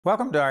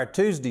Welcome to our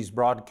Tuesday's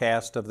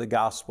broadcast of the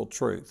Gospel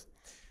Truth.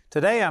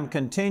 Today I'm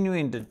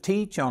continuing to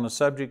teach on a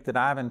subject that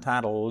I've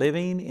entitled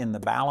Living in the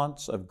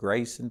Balance of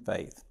Grace and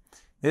Faith.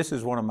 This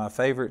is one of my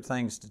favorite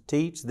things to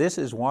teach. This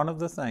is one of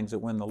the things that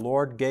when the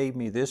Lord gave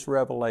me this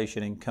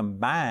revelation and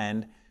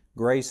combined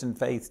grace and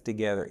faith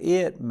together,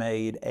 it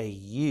made a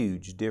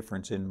huge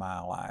difference in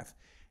my life.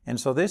 And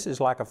so this is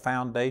like a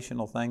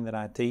foundational thing that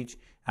I teach.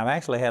 I've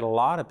actually had a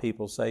lot of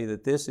people say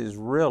that this is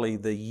really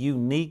the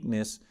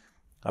uniqueness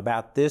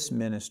about this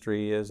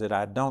ministry is that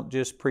I don't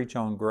just preach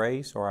on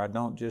grace or I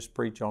don't just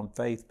preach on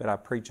faith, but I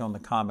preach on the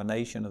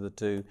combination of the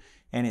two.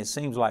 And it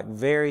seems like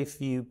very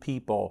few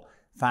people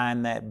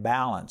find that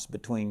balance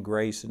between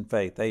grace and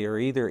faith. They are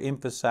either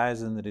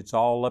emphasizing that it's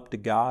all up to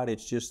God,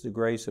 it's just the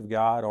grace of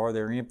God, or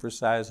they're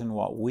emphasizing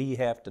what we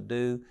have to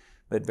do,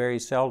 but very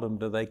seldom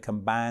do they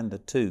combine the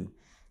two.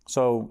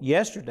 So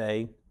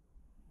yesterday,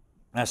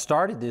 I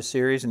started this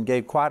series and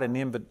gave quite an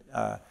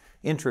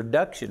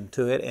introduction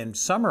to it and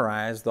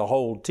summarize the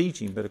whole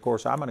teaching, but of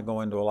course I'm going to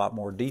go into a lot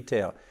more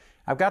detail.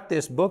 I've got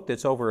this book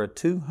that's over a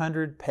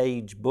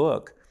 200-page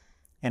book,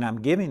 and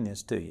I'm giving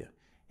this to you.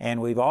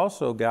 And we've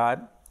also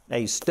got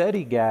a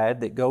study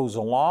guide that goes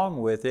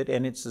along with it,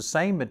 and it's the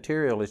same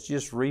material, it's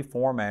just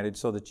reformatted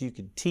so that you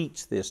can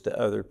teach this to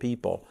other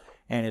people.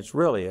 And it's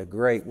really a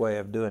great way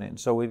of doing it. And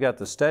so we've got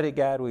the study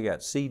guide, we got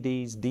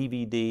CDs,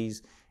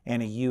 DVDs,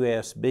 and a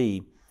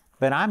USB.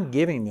 But I'm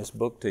giving this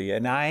book to you,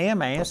 and I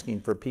am asking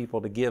for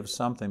people to give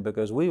something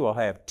because we will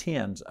have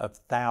tens of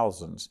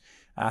thousands.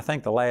 I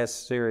think the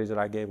last series that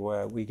I gave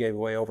away, we gave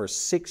away over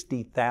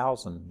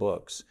 60,000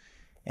 books.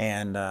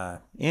 And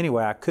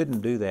anyway, I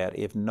couldn't do that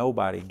if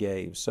nobody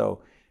gave.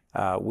 So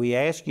we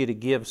ask you to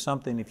give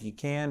something if you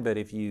can, but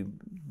if you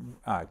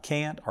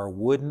can't or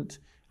wouldn't,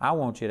 I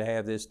want you to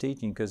have this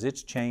teaching because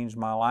it's changed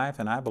my life,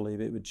 and I believe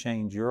it would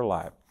change your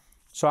life.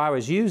 So I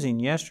was using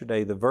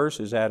yesterday the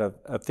verses out of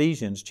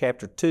Ephesians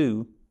chapter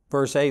 2,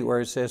 verse 8, where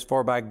it says,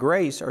 "For by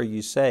grace are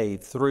you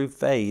saved through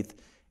faith,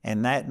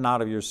 and that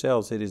not of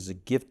yourselves, it is a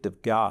gift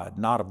of God,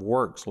 not of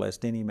works,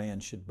 lest any man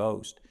should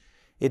boast."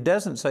 It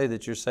doesn't say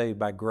that you're saved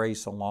by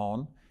grace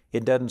alone.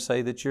 It doesn't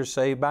say that you're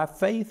saved by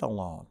faith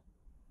alone.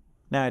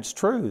 Now, it's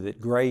true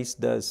that grace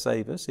does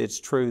save us.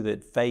 It's true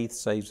that faith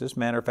saves us.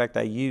 Matter of fact,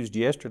 I used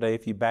yesterday,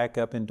 if you back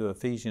up into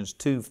Ephesians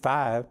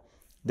 2:5,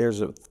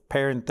 there's a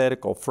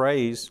parenthetical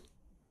phrase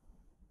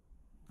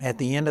at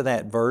the end of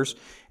that verse,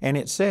 and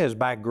it says,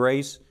 "By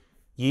grace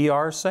ye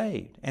are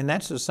saved." And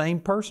that's the same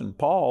person,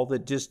 Paul,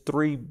 that just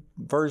 3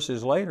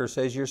 verses later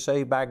says you're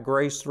saved by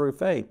grace through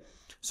faith.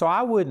 So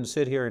I wouldn't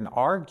sit here and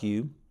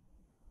argue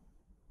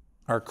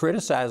or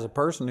criticize a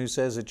person who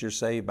says that you're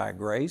saved by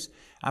grace.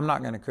 I'm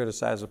not going to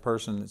criticize a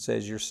person that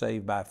says you're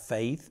saved by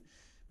faith,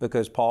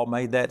 because Paul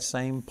made that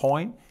same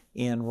point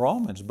in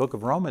Romans, book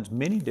of Romans,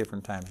 many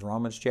different times,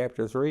 Romans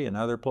chapter 3 and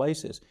other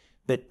places.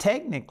 But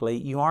technically,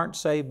 you aren't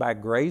saved by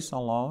grace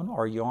alone,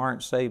 or you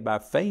aren't saved by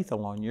faith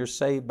alone. You're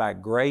saved by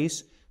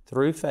grace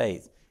through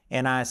faith.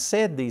 And I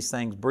said these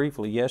things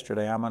briefly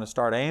yesterday. I'm going to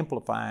start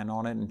amplifying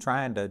on it and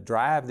trying to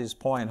drive this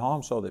point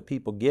home so that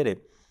people get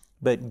it.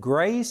 But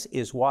grace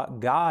is what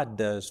God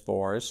does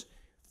for us.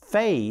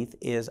 Faith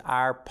is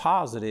our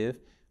positive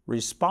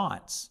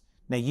response.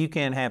 Now, you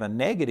can have a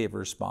negative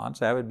response.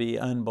 That would be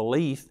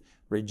unbelief,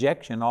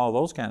 rejection, all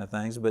those kind of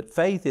things. But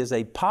faith is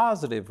a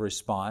positive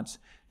response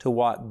to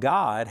what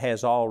God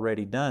has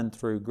already done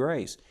through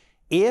grace.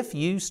 If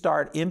you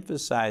start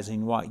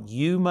emphasizing what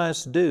you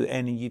must do,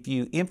 and if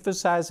you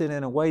emphasize it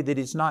in a way that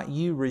it's not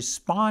you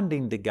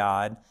responding to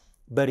God,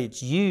 but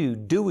it's you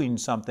doing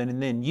something,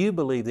 and then you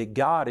believe that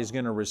God is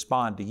going to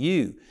respond to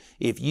you.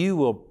 If you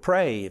will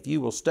pray, if you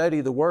will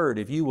study the Word,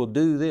 if you will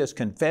do this,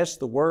 confess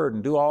the Word,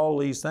 and do all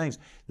these things,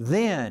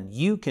 then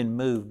you can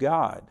move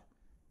God.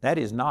 That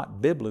is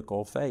not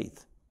biblical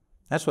faith.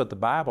 That's what the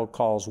Bible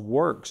calls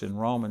works in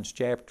Romans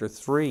chapter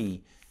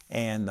 3.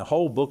 And the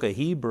whole book of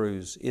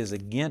Hebrews is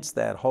against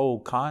that whole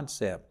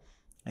concept.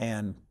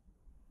 And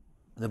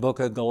the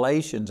book of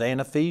Galatians and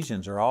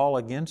Ephesians are all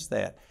against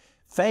that.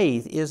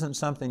 Faith isn't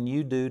something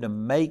you do to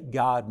make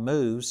God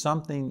move.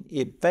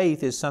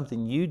 Faith is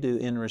something you do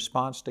in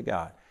response to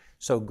God.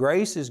 So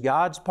grace is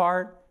God's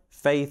part.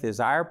 Faith is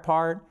our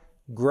part.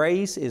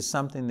 Grace is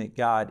something that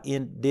God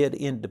did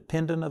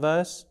independent of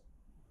us.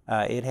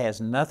 It has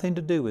nothing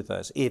to do with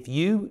us. If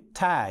you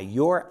tie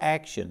your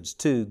actions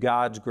to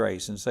God's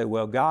grace and say,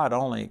 well, God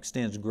only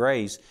extends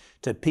grace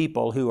to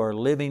people who are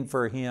living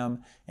for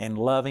Him and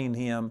loving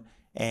Him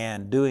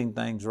and doing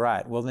things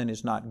right, well, then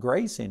it's not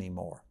grace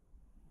anymore.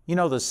 You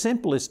know, the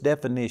simplest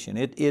definition,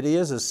 it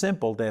is a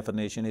simple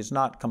definition. It's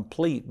not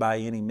complete by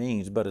any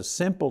means, but a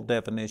simple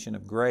definition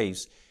of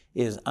grace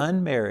is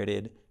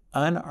unmerited,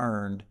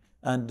 unearned,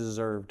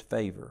 undeserved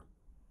favor.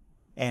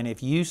 And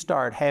if you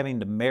start having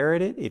to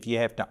merit it, if you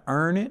have to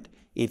earn it,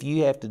 if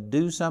you have to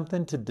do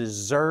something to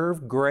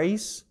deserve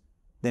grace,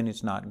 then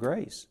it's not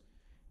grace.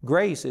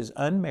 Grace is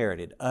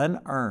unmerited,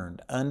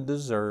 unearned,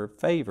 undeserved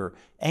favor.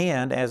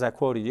 And as I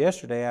quoted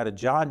yesterday out of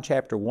John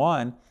chapter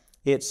 1,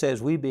 it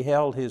says, "We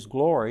beheld His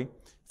glory,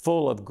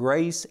 full of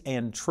grace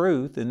and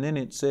truth. And then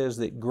it says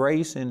that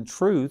grace and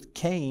truth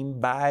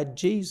came by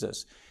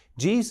Jesus.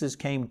 Jesus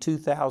came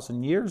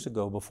 2,000 years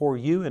ago before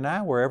you and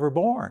I were ever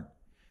born.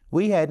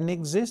 We hadn't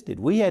existed.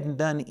 We hadn't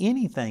done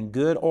anything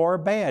good or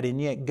bad,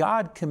 and yet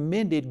God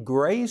commended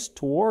grace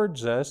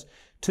towards us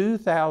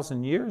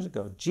 2,000 years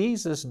ago.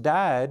 Jesus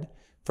died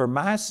for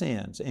my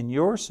sins and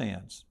your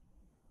sins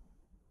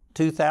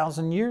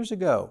 2,000 years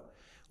ago.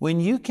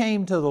 When you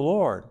came to the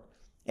Lord,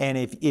 and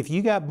if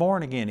you got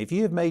born again, if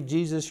you have made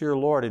Jesus your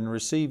Lord and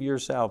received your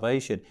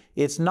salvation,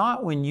 it's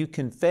not when you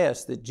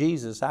confess that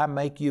Jesus, I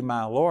make you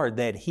my Lord,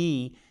 that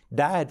He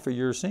died for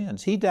your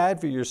sins. He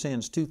died for your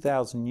sins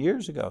 2,000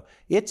 years ago.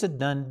 It's a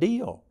done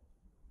deal.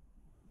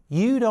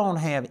 You don't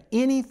have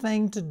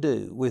anything to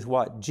do with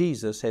what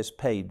Jesus has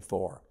paid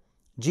for.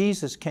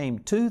 Jesus came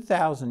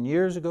 2,000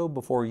 years ago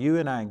before you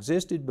and I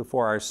existed,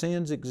 before our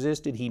sins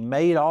existed. He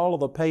made all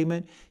of the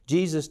payment.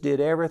 Jesus did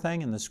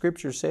everything, and the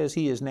Scripture says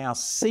He is now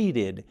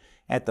seated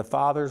at the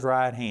Father's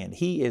right hand.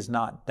 He is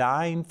not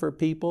dying for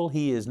people.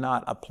 He is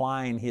not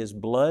applying His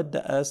blood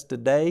to us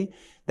today.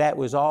 That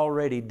was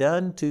already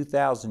done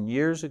 2,000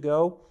 years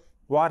ago.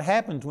 What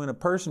happens when a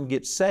person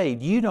gets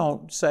saved? You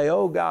don't say,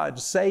 oh God,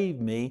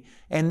 save me,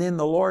 and then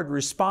the Lord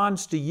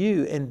responds to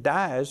you and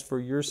dies for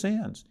your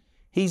sins.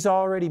 He's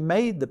already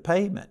made the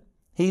payment.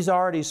 He's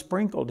already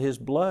sprinkled His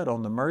blood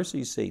on the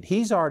mercy seat.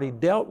 He's already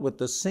dealt with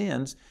the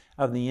sins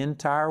of the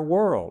entire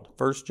world.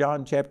 1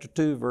 John chapter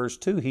 2, verse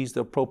 2, He's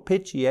the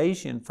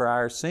propitiation for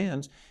our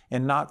sins,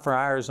 and not for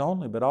ours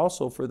only, but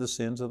also for the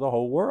sins of the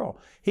whole world.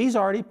 He's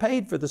already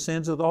paid for the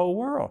sins of the whole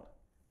world.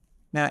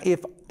 Now,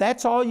 if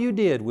that's all you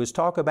did was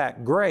talk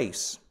about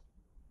grace,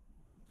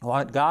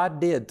 what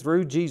God did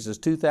through Jesus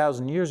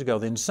 2,000 years ago,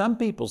 then some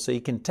people,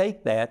 can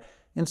take that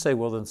and say,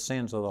 well, the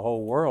sins of the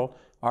whole world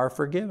are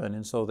forgiven,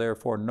 and so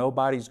therefore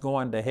nobody's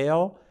going to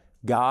hell.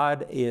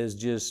 God is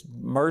just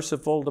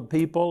merciful to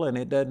people, and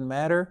it doesn't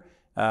matter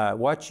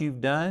what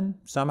you've done,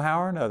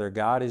 somehow or another,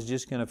 God is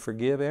just going to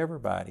forgive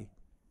everybody.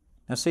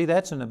 Now see,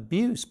 that's an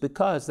abuse,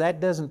 because that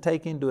doesn't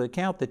take into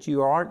account that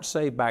you aren't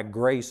saved by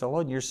grace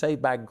alone. You're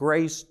saved by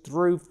grace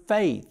through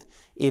faith.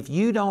 If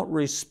you don't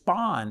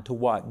respond to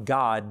what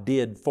God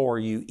did for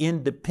you,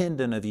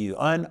 independent of you,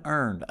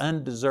 unearned,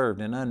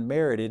 undeserved, and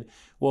unmerited,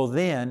 well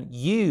then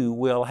you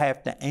will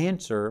have to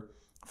answer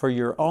for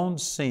your own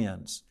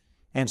sins,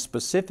 and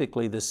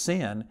specifically the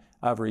sin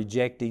of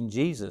rejecting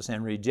Jesus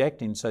and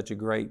rejecting such a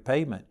great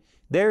payment.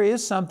 There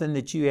is something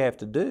that you have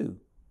to do.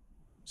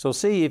 So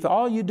see, if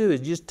all you do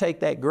is just take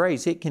that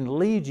grace, it can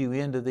lead you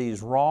into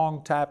these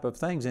wrong type of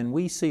things. And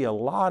we see a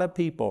lot of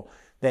people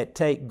that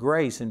take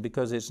grace, and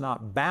because it's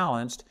not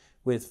balanced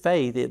with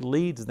faith, it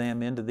leads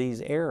them into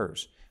these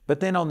errors. But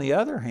then on the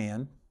other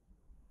hand,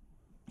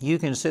 you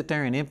can sit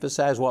there and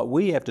emphasize what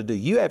we have to do.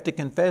 You have to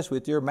confess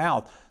with your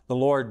mouth the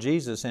Lord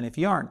Jesus. And if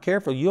you aren't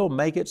careful, you'll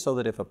make it so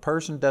that if a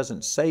person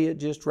doesn't say it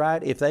just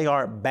right, if they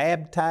aren't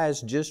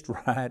baptized just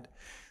right,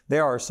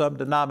 there are some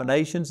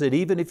denominations that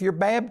even if you're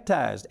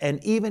baptized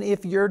and even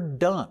if you're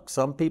dunked,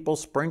 some people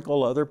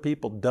sprinkle, other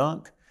people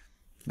dunk.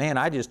 Man,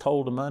 I just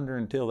hold them under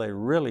until they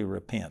really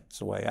repent. That's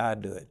the way I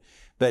do it.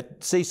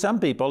 But see, some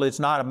people, it's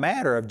not a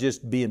matter of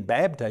just being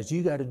baptized.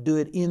 You got to do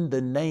it in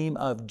the name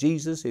of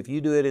Jesus. If you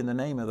do it in the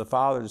name of the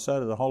Father, the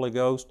Son, and the Holy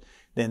Ghost,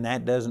 then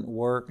that doesn't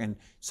work. And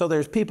so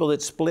there's people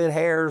that split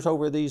hairs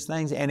over these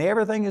things, and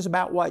everything is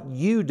about what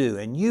you do.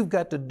 And you've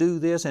got to do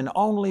this, and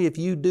only if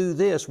you do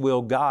this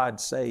will God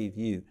save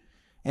you.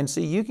 And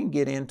see, you can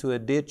get into a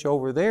ditch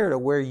over there to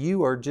where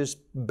you are just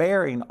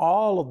bearing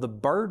all of the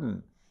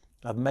burden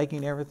of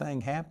making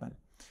everything happen.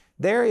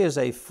 There is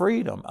a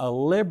freedom, a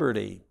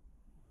liberty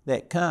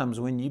that comes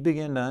when you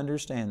begin to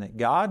understand that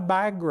God,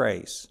 by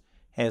grace,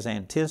 has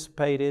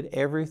anticipated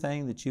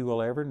everything that you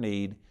will ever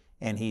need,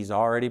 and He's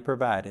already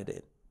provided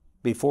it.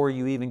 Before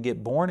you even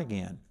get born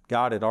again,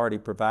 God had already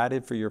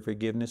provided for your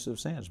forgiveness of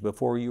sins.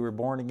 Before you were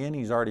born again,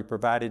 He's already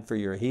provided for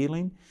your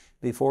healing.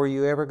 Before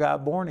you ever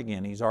got born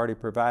again, He's already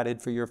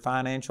provided for your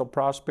financial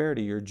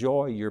prosperity, your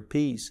joy, your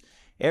peace,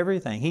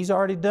 everything. He's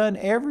already done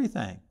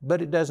everything,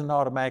 but it doesn't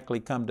automatically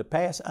come to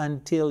pass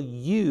until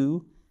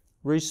you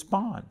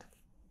respond.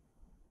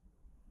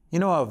 You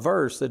know, a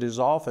verse that is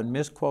often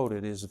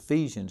misquoted is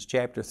Ephesians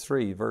chapter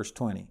 3, verse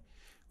 20,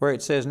 where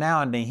it says, now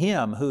unto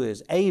Him who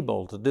is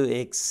able to do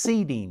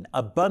exceeding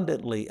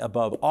abundantly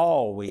above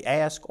all we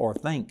ask or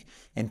think.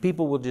 And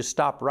people will just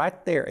stop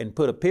right there and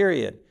put a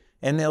period,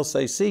 and they'll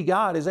say, see,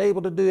 God is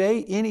able to do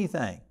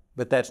anything.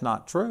 But that's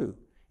not true.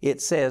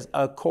 It says,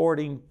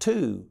 according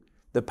to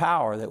the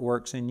power that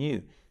works in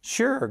you.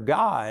 Sure,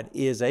 God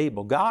is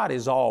able. God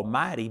is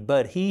almighty,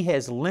 but He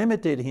has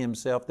limited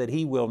Himself that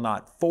He will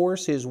not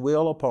force His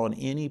will upon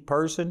any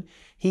person.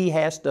 He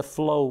has to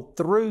flow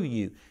through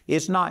you.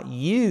 It's not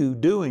you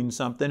doing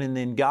something and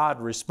then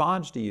God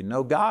responds to you.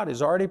 No, God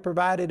has already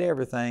provided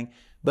everything,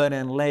 but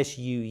unless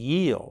you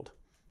yield,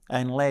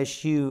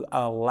 unless you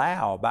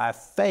allow by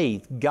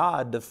faith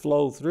God to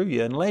flow through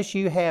you, unless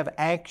you have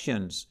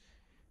actions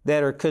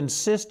that are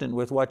consistent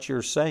with what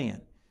you're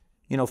saying,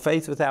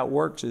 Faith without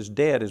works is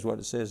dead, is what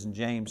it says in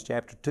James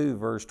chapter 2,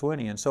 verse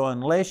 20. And so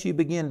unless you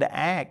begin to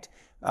act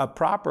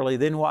properly,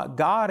 then what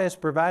God has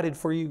provided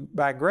for you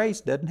by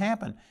grace doesn't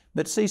happen.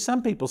 But see,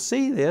 some people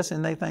see this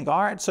and they think,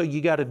 all right, so you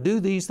got to do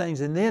these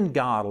things and then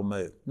God will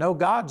move. No,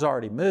 God's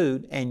already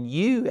moved, and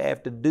you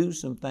have to do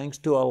some things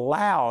to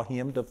allow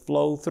Him to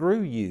flow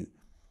through you.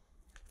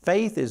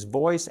 Faith is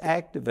voice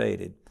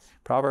activated.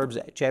 Proverbs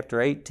chapter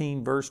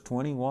 18, verse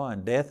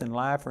 21, death and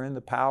life are in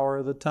the power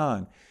of the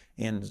tongue.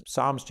 In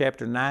Psalms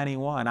chapter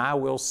 91, I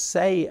will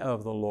say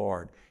of the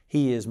Lord,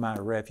 He is my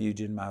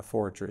refuge and my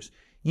fortress.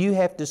 You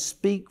have to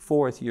speak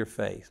forth your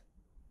faith.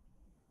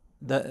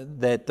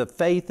 That the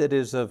faith that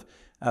is of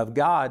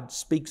God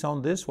speaks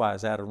on this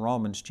wise out of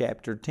Romans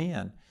chapter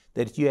 10,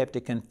 that you have to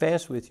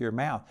confess with your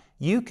mouth.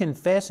 You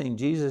confessing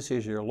Jesus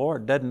is your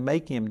Lord doesn't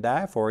make Him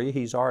die for you.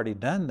 He's already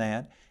done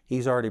that.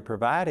 He's already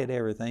provided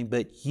everything,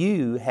 but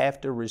you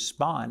have to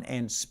respond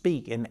and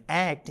speak and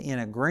act in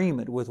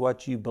agreement with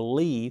what you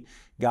believe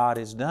God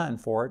has done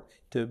for it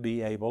to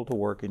be able to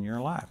work in your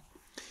life.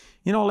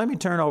 Let me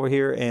turn over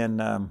here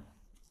and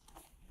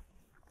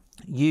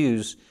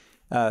use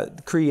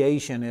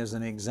creation as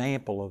an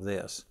example of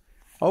this.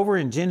 Over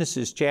in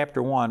Genesis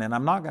chapter 1, and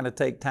I'm not going to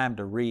take time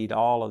to read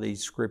all of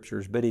these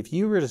scriptures, but if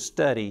you were to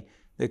study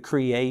the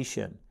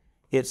creation,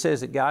 it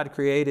says that God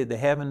created the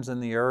heavens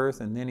and the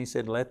earth, and then He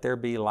said, let there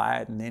be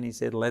light, and then He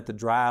said, let the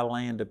dry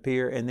land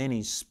appear, and then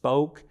He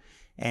spoke,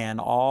 and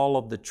all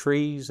of the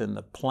trees and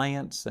the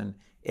plants and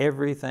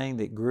everything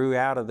that grew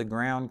out of the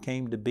ground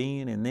came to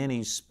being, and then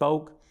He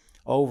spoke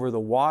over the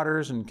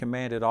waters and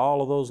commanded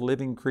all of those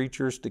living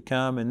creatures to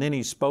come, and then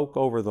He spoke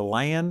over the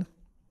land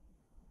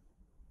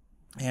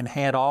and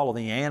had all of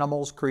the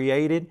animals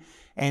created,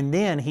 and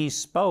then He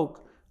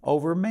spoke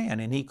over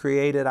man, and He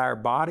created our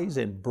bodies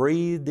and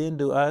breathed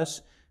into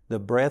us the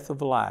breath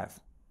of life.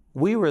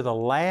 We were the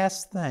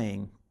last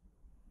thing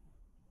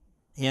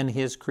in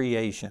His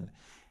creation.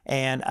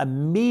 And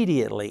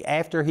immediately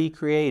after He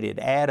created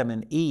Adam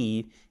and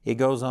Eve, it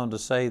goes on to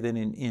say that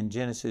in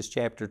Genesis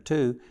chapter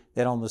 2,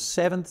 that on the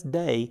seventh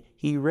day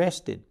He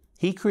rested.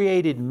 He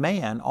created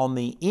man on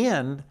the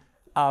end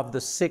of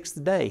the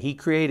sixth day. He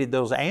created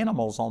those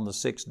animals on the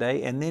sixth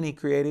day, and then He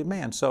created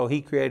man. So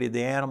He created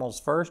the animals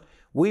first.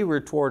 We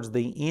were towards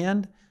the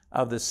end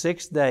of the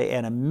sixth day,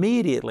 and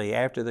immediately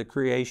after the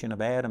creation of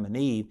Adam and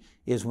Eve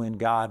is when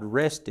God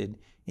rested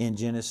in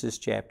Genesis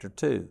chapter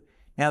 2.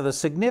 Now, the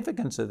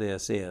significance of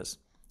this is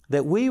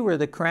that we were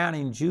the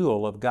crowning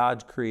jewel of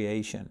God's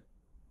creation.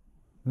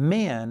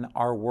 Men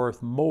are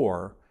worth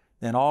more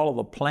than all of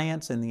the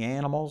plants and the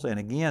animals. And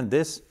again,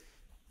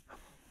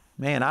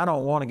 I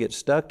don't want to get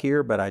stuck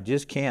here, but I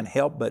just can't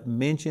help but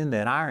mention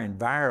that our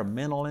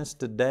environmentalists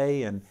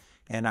today and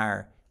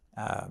our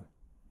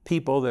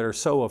people that are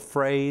so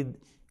afraid,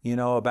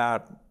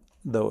 about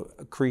the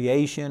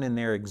creation, and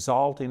they're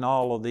exalting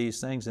all of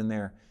these things,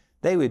 and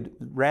they would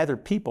rather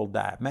people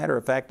die. Matter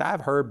of fact, I've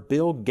heard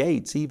Bill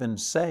Gates even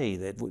say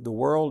that the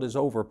world is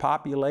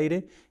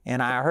overpopulated,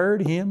 and I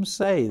heard him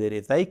say that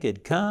if they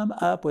could come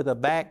up with a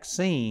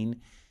vaccine,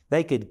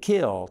 they could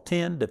kill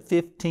 10 to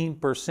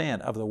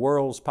 15% of the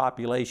world's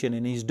population,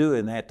 and he's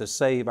doing that to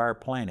save our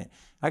planet.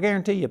 I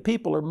guarantee you,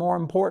 people are more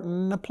important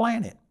than the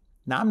planet.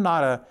 Now, I'm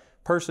not a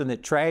person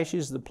that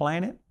trashes the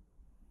planet.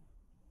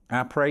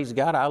 I praise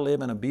God, I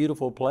live in a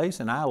beautiful place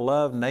and I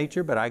love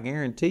nature, but I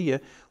guarantee you,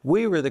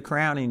 we were the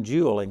crowning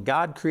jewel, and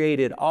God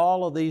created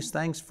all of these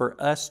things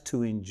for us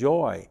to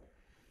enjoy.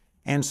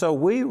 And so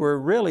we were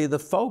really the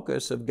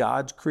focus of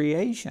God's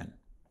creation.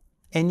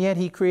 And yet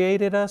He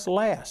created us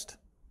last.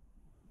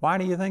 Why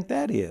do you think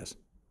that is?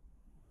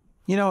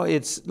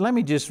 Let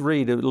me just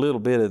read a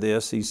little bit of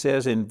this. He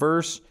says in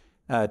verse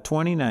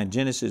 29,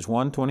 Genesis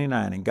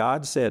 1:29, and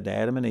God said to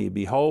Adam and Eve,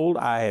 behold,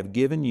 I have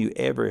given you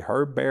every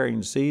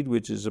herb-bearing seed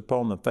which is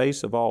upon the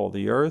face of all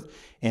the earth,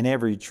 and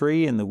every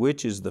tree in the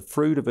which is the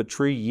fruit of a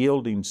tree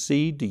yielding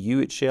seed, to you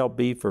it shall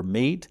be for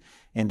meat,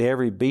 and to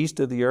every beast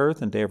of the earth,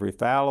 and to every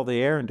fowl of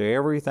the air, and to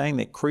everything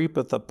that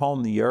creepeth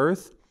upon the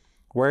earth,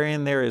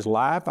 wherein there is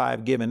life, I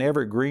have given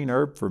every green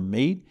herb for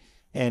meat.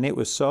 And it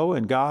was so,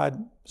 and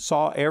God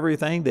saw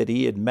everything that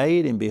He had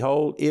made, and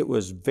behold, it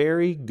was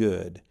very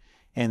good.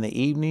 And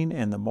the evening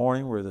and the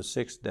morning were the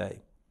sixth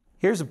day.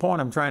 Here's the point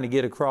I'm trying to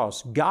get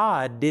across.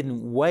 God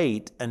didn't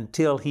wait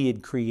until He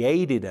had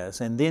created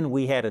us, and then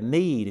we had a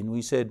need, and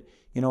we said,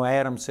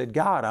 Adam said,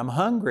 God, I'm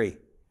hungry.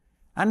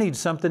 I need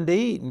something to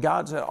eat. And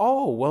God said,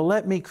 oh, well,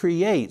 let me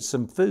create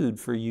some food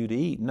for you to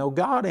eat. No,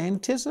 God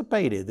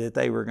anticipated that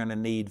they were going to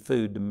need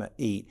food to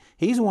eat.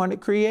 He's the one that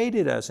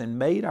created us and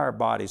made our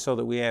body so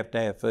that we have to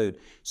have food.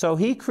 So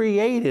He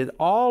created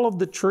all of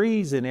the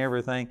trees and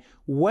everything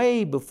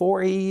way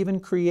before He even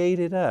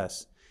created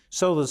us.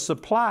 So the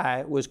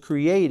supply was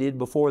created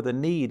before the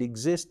need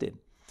existed.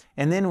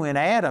 And then when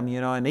Adam,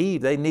 and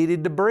Eve, they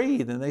needed to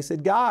breathe, and they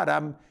said, God,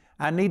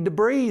 I need to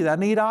breathe. I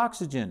need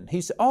oxygen.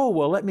 He said, oh,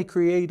 well, let me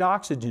create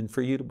oxygen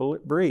for you to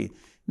breathe.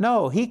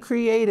 No, He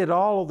created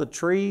all of the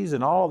trees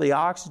and all of the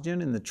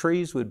oxygen, and the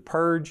trees would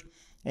purge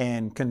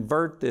and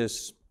convert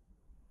this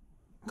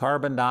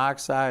carbon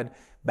dioxide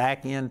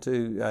back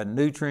into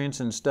nutrients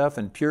and stuff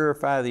and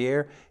purify the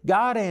air.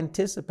 God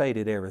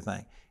anticipated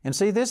everything. And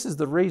see, this is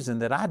the reason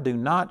that I do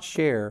not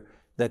share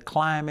the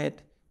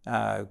climate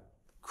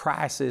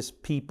crisis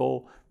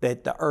people,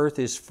 that the earth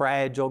is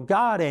fragile.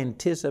 God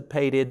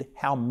anticipated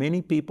how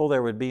many people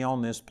there would be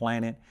on this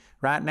planet.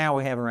 Right now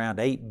we have around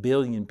 8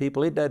 billion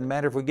people. It doesn't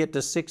matter if we get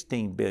to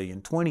 16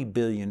 billion, 20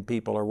 billion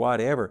people or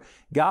whatever.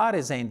 God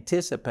has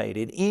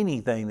anticipated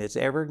anything that's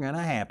ever going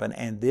to happen,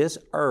 and this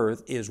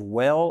earth is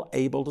well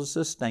able to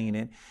sustain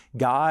it.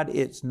 God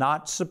is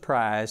not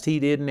surprised. He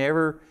didn't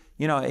ever,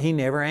 He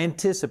never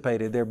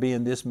anticipated there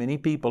being this many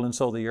people, and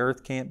so the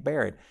earth can't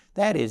bear it.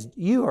 That is,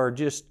 you are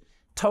just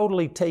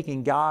totally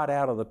taking God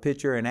out of the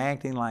picture and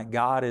acting like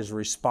God is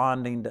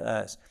responding to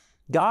us.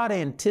 God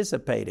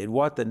anticipated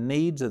what the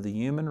needs of the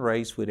human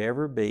race would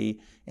ever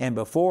be, and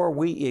before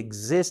we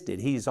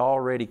existed, He's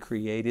already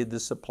created the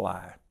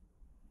supply.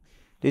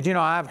 Did you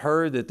know I've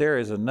heard that there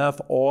is enough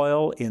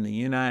oil in the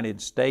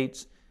United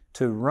States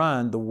to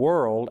run the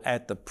world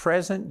at the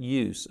present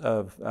use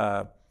of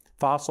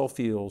fossil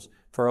fuels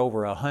for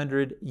over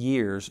 100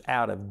 years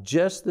out of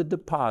just the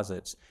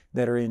deposits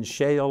that are in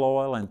shale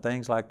oil and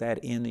things like that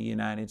in the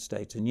United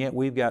States. And yet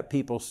we've got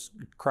people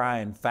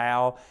crying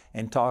foul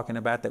and talking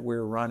about that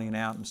we're running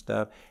out and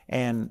stuff.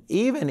 And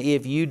even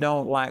if you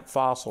don't like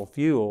fossil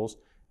fuels,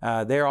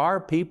 there are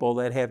people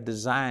that have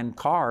designed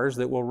cars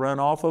that will run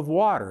off of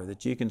water,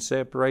 that you can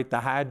separate the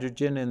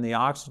hydrogen and the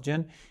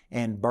oxygen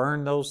and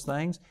burn those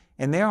things.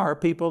 And there are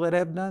people that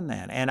have done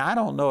that. And I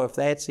don't know if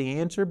that's the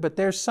answer, but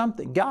there's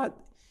something. God,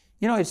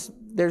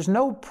 there's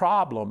no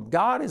problem.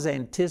 God has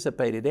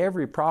anticipated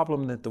every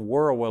problem that the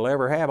world will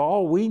ever have.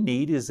 All we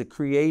need is the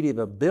creative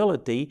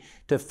ability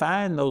to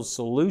find those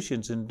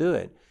solutions and do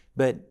it.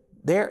 But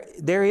there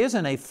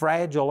isn't a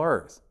fragile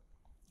earth.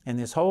 And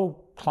this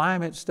whole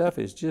climate stuff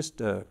is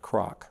just a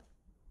crock.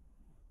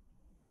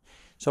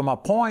 So my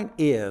point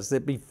is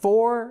that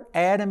before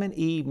Adam and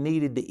Eve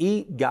needed to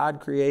eat,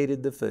 God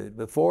created the food.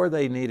 Before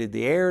they needed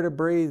the air to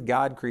breathe,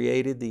 God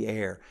created the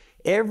air.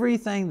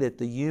 Everything that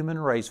the human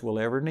race will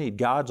ever need,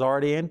 God's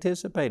already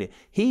anticipated.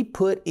 He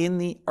put in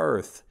the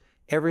earth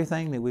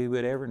everything that we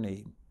would ever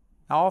need.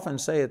 I often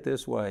say it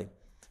this way,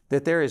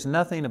 that there is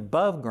nothing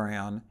above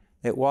ground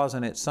that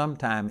wasn't at some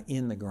time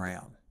in the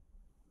ground.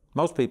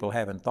 Most people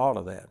haven't thought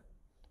of that.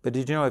 But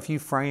did you know if you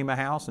frame a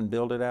house and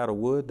build it out of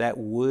wood, that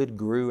wood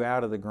grew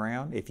out of the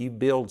ground? If you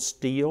build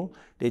steel,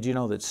 did you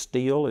know that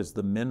steel is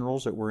the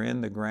minerals that were in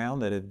the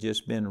ground that have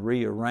just been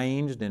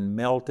rearranged and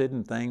melted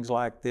and things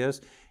like this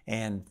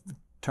and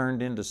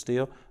turned into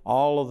steel?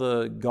 All of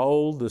the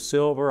gold, the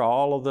silver,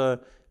 all of the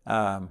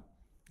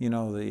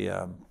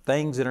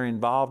things that are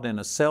involved in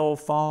a cell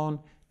phone,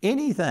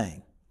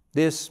 anything.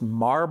 This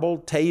marble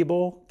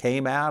table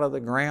came out of the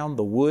ground.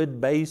 The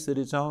wood base that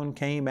it's on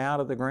came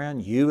out of the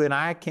ground. You and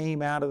I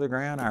came out of the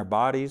ground, our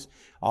bodies,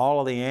 all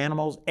of the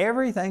animals,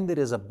 everything that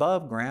is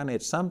above ground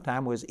at some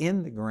time was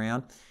in the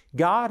ground.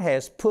 God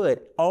has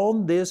put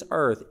on this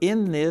earth,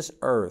 in this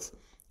earth,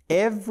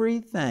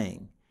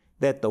 everything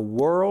that the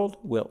world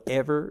will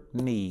ever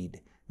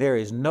need. There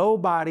is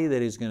nobody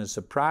that is going to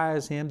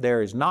surprise Him.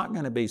 There is not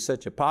going to be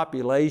such a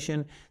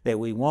population that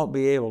we won't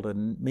be able to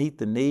meet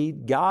the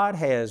need. God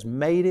has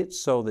made it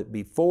so that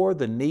before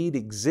the need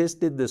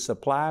existed, the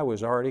supply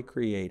was already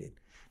created.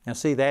 Now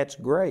see, that's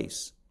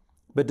grace.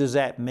 But does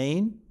that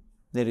mean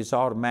that it's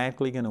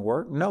automatically going to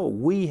work? No,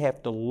 we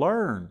have to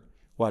learn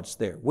what's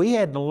there. We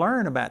had to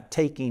learn about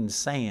taking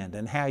sand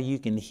and how you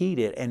can heat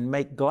it and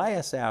make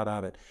glass out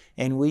of it.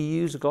 And we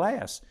use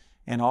glass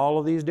and all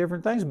of these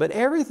different things. But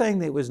everything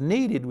that was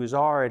needed was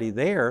already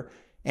there.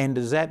 And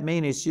does that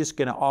mean it's just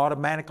going to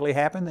automatically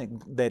happen,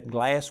 that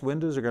glass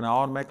windows are going to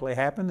automatically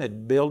happen,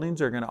 that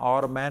buildings are going to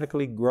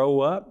automatically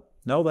grow up?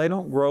 No, they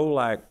don't grow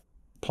like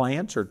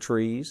plants or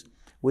trees.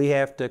 We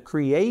have to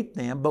create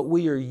them, but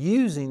we are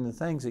using the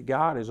things that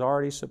God has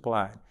already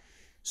supplied.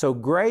 So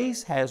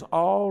grace has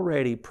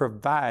already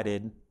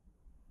provided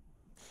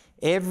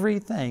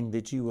everything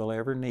that you will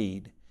ever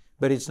need.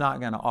 But it's not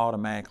going to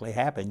automatically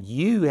happen.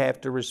 You have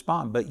to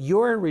respond. But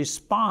your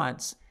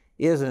response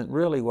isn't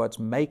really what's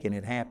making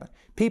it happen.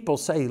 People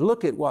say,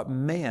 look at what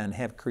men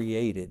have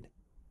created.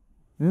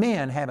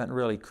 Men haven't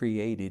really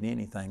created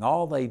anything.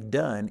 All they've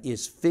done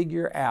is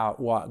figure out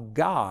what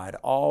God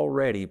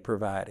already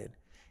provided.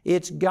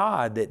 It's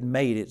God that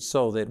made it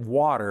so that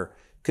water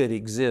could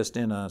exist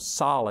in a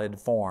solid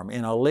form,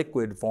 in a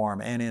liquid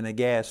form, and in a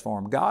gas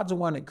form. God's the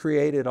one that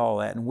created all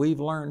that, and we've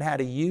learned how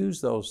to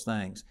use those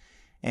things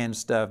and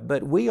stuff,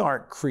 but we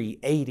aren't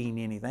creating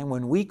anything.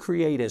 When we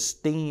create a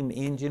steam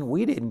engine,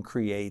 we didn't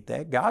create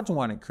that. God's the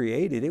one that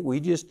created it. We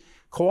just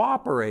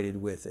cooperated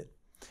with it.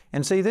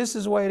 And see, this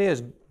is the way it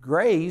is.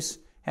 Grace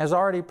has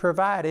already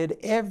provided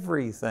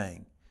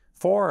everything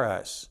for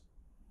us.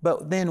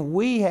 But then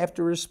we have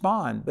to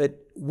respond. But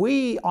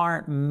we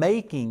aren't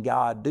making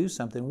God do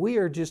something. We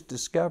are just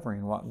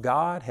discovering what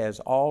God has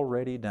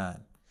already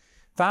done.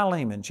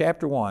 Philemon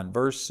chapter 1,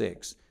 verse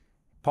 6.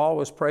 Paul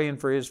was praying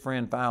for his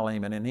friend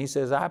Philemon, and he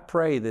says, I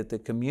pray that the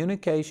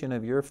communication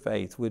of your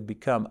faith would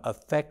become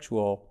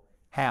effectual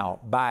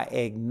How? By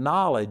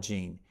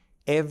acknowledging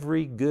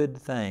every good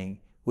thing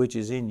which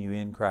is in you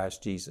in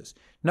Christ Jesus.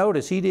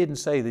 Notice he didn't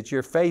say that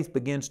your faith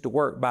begins to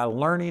work by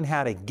learning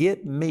how to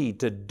get me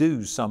to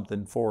do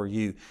something for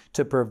you,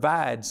 to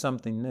provide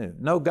something new.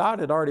 No, God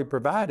had already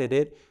provided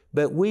it,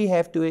 but we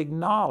have to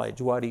acknowledge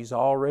what He's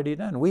already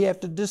done. We have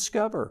to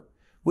discover.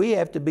 We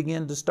have to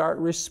begin to start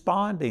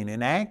responding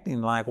and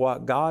acting like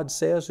what God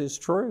says is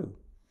true.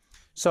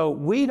 So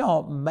we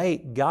don't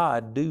make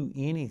God do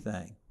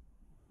anything.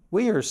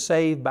 We are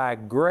saved by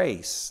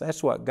grace.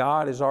 That's what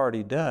God has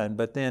already done,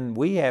 but then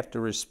we have to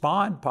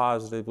respond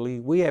positively.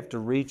 We have to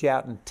reach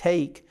out and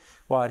take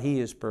what He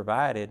has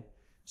provided.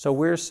 So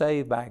we're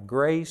saved by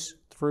grace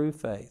through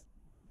faith.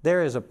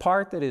 There is a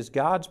part that is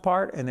God's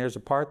part, and there's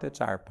a part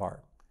that's our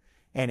part.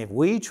 And if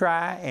we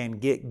try and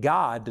get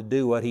God to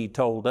do what He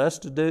told us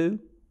to do,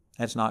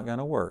 that's not going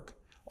to work.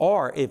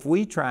 Or if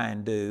we try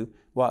and do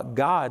what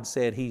God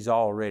said He's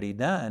already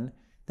done,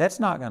 that's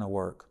not going to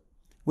work.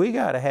 We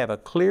got to have a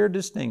clear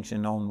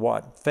distinction on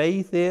what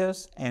faith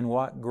is and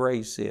what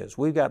grace is.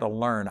 We've got to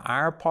learn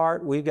our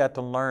part. We've got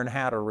to learn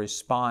how to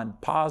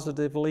respond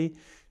positively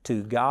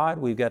to God.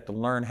 We've got to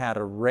learn how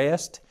to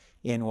rest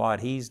in what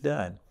He's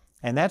done.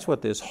 And that's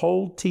what this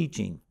whole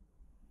teaching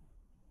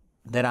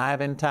that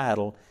I've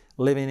entitled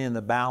Living in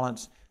the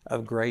Balance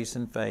of Grace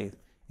and Faith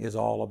is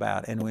all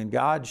about. And when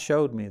God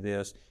showed me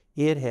this,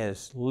 it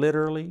has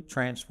literally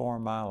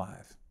transformed my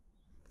life.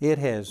 It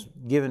has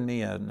given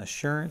me an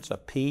assurance, a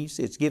peace.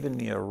 It's given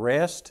me a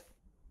rest.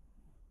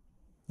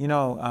 You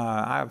know,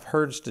 I've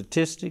heard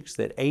statistics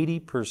that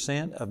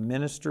 80% of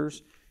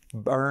ministers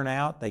burn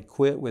out. They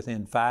quit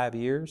within 5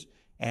 years.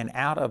 And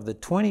out of the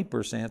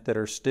 20% that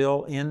are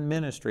still in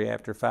ministry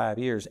after 5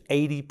 years,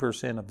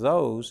 80% of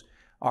those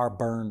are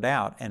burned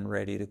out and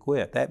ready to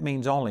quit. That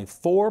means only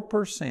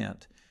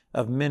 4%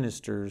 of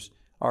ministers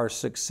are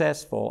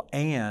successful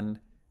and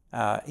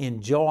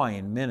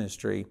enjoying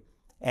ministry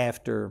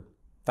after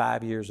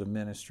 5 years of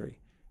ministry.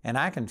 And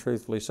I can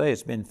truthfully say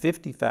it's been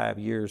 55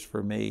 years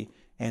for me,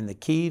 and the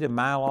key to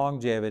my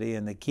longevity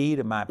and the key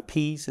to my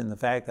peace and the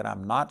fact that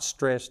I'm not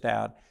stressed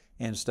out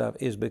and stuff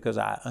is because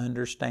I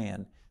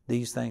understand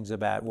these things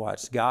about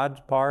what's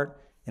God's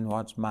part and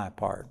what's my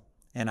part.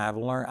 And I've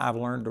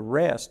learned to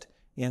rest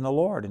in the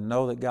Lord and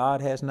know that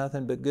God has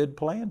nothing but good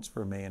plans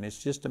for me. And it's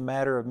just a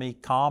matter of me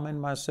calming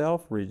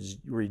myself,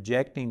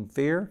 rejecting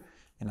fear,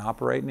 and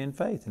operating in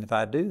faith. And if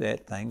I do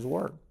that, things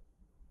work.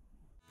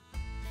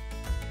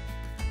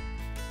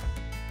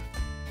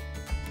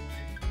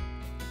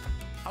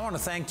 I want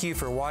to thank you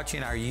for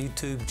watching our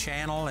YouTube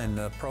channel and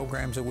the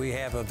programs that we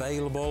have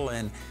available,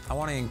 and I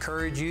want to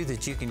encourage you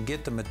that you can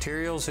get the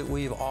materials that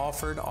we've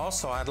offered.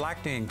 Also, I'd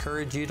like to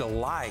encourage you to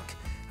like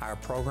our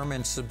program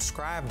and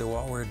subscribe to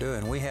what we're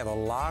doing. We have a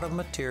lot of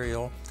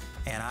material,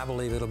 and I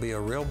believe it'll be a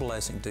real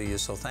blessing to you.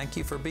 So thank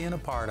you for being a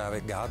part of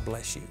it. God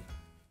bless you.